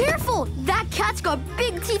 Be careful! That cat's got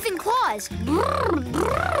big teeth and claws.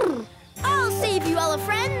 I'll save you,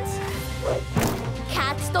 elephants.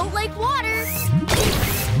 Cats don't like water.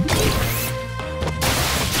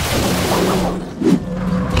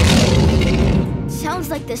 Sounds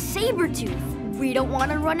like the saber-tooth. We don't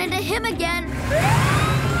want to run into him again.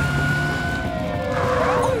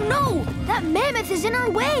 Oh no! That mammoth is in our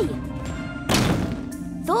way!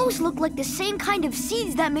 Those look like the same kind of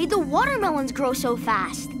seeds that made the watermelons grow so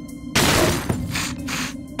fast.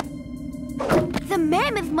 The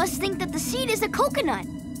mammoth must think that the seed is a coconut,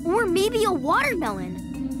 or maybe a watermelon.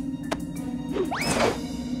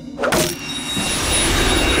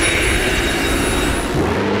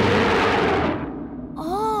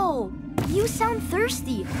 Oh, you sound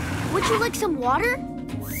thirsty. Would you like some water?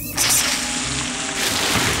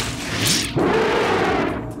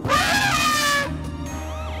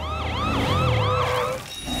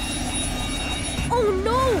 Oh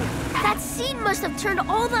no! That seed must have turned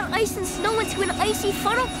all that ice and snow into an icy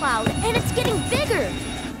funnel cloud, and it's getting bigger.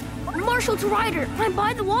 Marshall to Ryder, I'm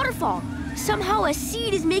by the waterfall. Somehow a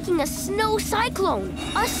seed is making a snow cyclone.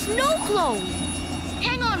 A snow clone.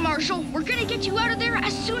 Hang on, Marshall. We're gonna get you out of there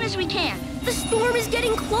as soon as we can. The storm is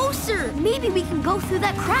getting closer. Maybe we can go through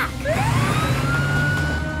that crack.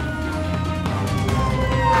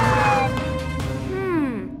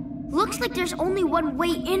 Looks like there's only one way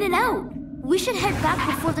in and out. We should head back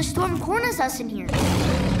before the storm corners us in here.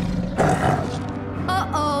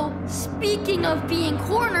 Uh-oh. Speaking of being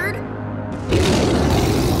cornered.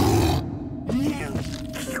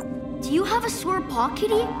 Do you have a sore paw,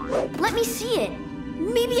 kitty? Let me see it.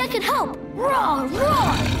 Maybe I can help. Roar,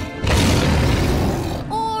 roar!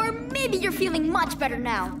 Or maybe you're feeling much better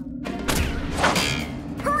now.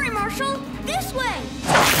 Hurry, Marshall! This way!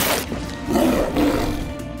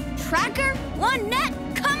 Tracker, one net,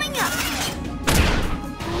 coming up!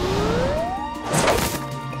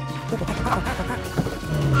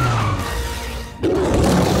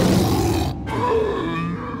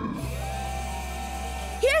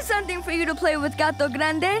 Here's something for you to play with, Gato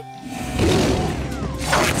Grande.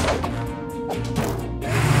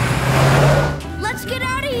 Let's get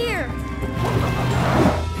out of here!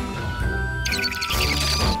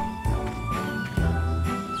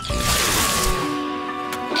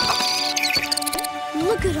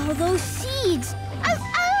 Look at all those seeds! Ow,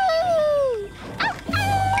 ow! Ow, ow!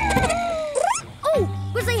 Oh,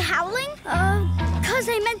 was I howling? 'Cause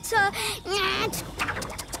I meant to...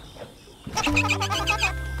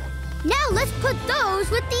 Now let's put those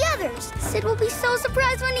with the others. Sid will be so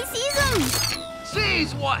surprised when he sees them.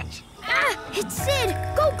 Sees what? Ah, it's Sid!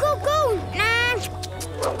 Go, go, go!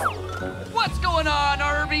 What's going on,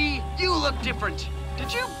 Irby? You look different.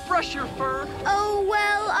 Did you brush your fur? Oh,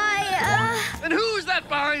 well, And who's that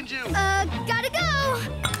behind you? Gotta go!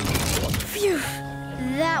 Phew,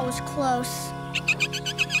 that was close.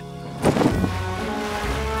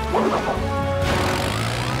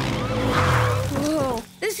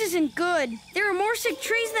 isn't good. There are more sick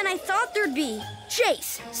trees than I thought there'd be.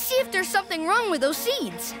 Chase, see if there's something wrong with those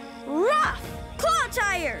seeds. Rough! Claw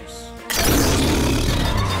tires!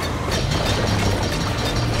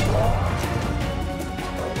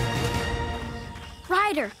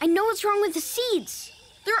 Ryder, I know what's wrong with the seeds.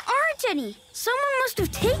 There aren't any. Someone must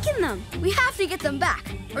have taken them. We have to get them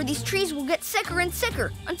back, or these trees will get sicker and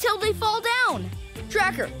sicker until they fall down.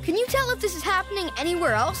 Tracker, can you tell if this is happening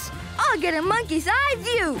anywhere else? I'll get a monkey's eye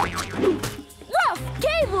view. Rough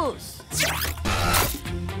cables.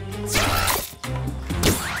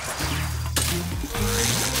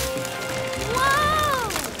 Whoa!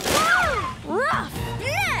 Whoa! Rough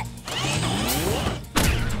net.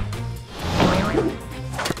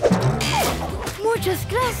 Muchas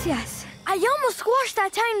gracias. I almost squashed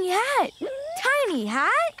that tiny hat. Tiny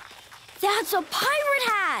hat? That's a pirate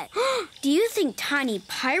hat! Do you think tiny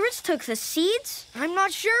pirates took the seeds? I'm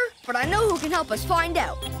not sure, but I know who can help us find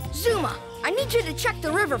out. Zuma, I need you to check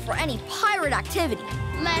the river for any pirate activity.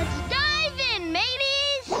 Let's dive in,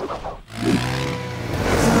 mateys!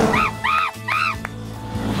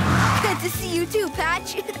 Good to see you too,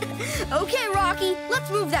 Patch. Okay, Rocky,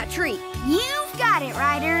 let's move that tree. You've got it,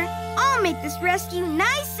 Ryder. I'll make this rescue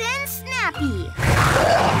nice and snappy.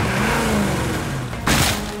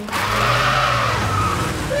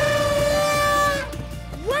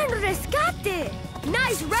 Buen rescate!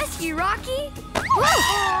 Nice rescue, Rocky!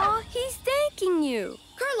 Aw, he's thanking you.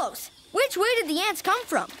 Carlos, which way did the ants come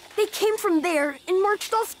from? They came from there and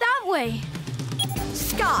marched off that way.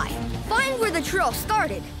 Skye, find where the trail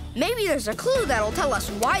started. Maybe there's a clue that'll tell us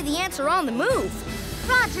why the ants are on the move.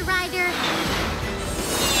 Roger, Ryder.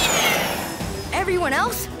 Everyone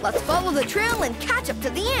else, let's follow the trail and catch up to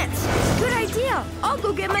the ants. Good idea. I'll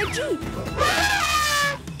go get my Jeep.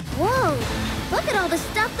 Whoa, look at all the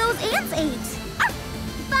stuff those ants ate.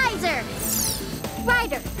 Visor!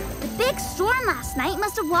 Ryder, the big storm last night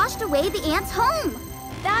must have washed away the ants' home.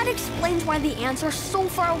 That explains why the ants are so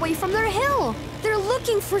far away from their hill. They're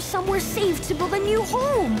looking for somewhere safe to build a new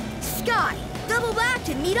home. Skye, double back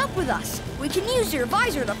and meet up with us. We can use your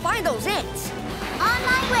visor to find those ants. On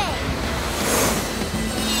my way.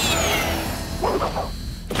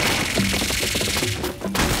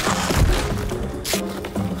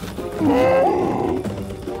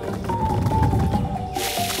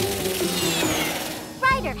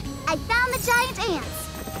 Ryder, I found the giant ants,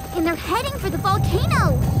 and they're heading for the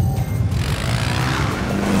volcano.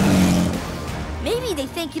 Maybe they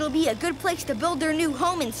think it'll be a good place to build their new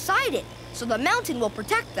home inside it, so the mountain will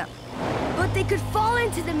protect them. But they could fall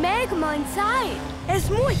into the magma inside. Es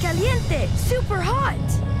muy caliente, super hot.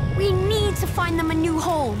 We need to find them a new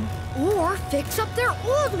home. Or fix up their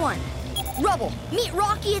old one. Rubble, meet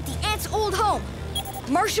Rocky at the ants' old home.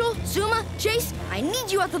 Marshall, Zuma, Chase, I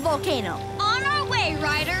need you at the volcano. On our way,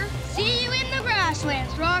 Ryder. See you in the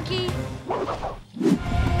grasslands, Rocky.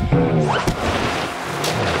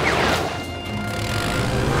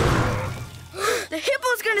 The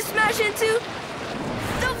hippo's gonna smash into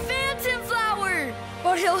the phantom flower.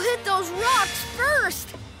 But he'll hit those rocks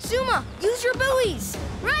first. Zuma, use your buoys.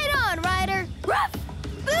 Right on, Ryder. Ruff!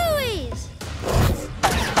 Buoys!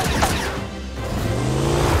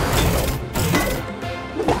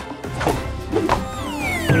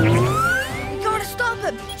 We gotta stop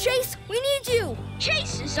him. Chase, we need you.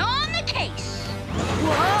 Chase is on the case.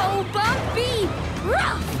 Whoa, bumpy.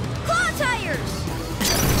 Ruff! Claw tires.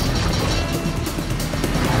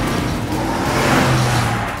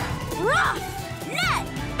 Rough! Net!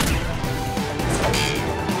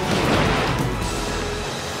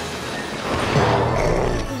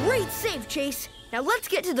 Great save, Chase. Now let's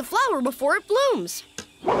get to the flower before it blooms.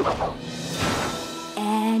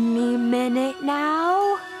 Any minute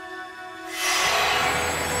now.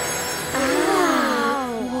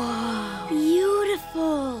 Wow.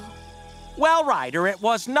 Beautiful. Well, Ryder, it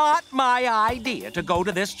was not my idea to go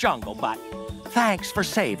to this jungle, but thanks for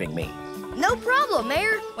saving me. No problem,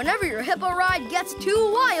 Mayor. Whenever your hippo ride gets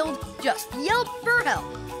too wild, just yelp for help.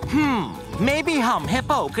 Maybe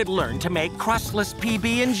Hippo could learn to make crustless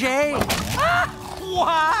PB&J.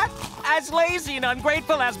 What? As lazy and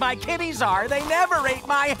ungrateful as my kitties are, they never ate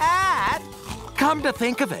my hat. Come to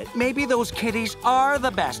think of it, maybe those kitties are the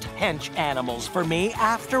best hench animals for me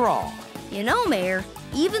after all. You know, Mayor,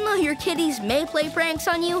 even though your kitties may play pranks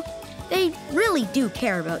on you, they really do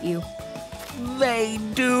care about you. They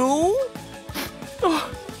do?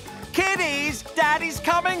 Kitties, Daddy's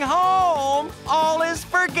coming home. All is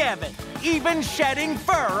forgiven, even shedding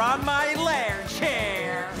fur on my lair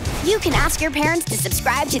chair. You can ask your parents to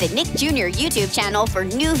subscribe to the Nick Jr. YouTube channel for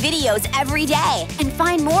new videos every day. And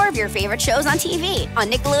find more of your favorite shows on TV on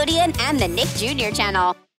Nickelodeon and the Nick Jr. channel.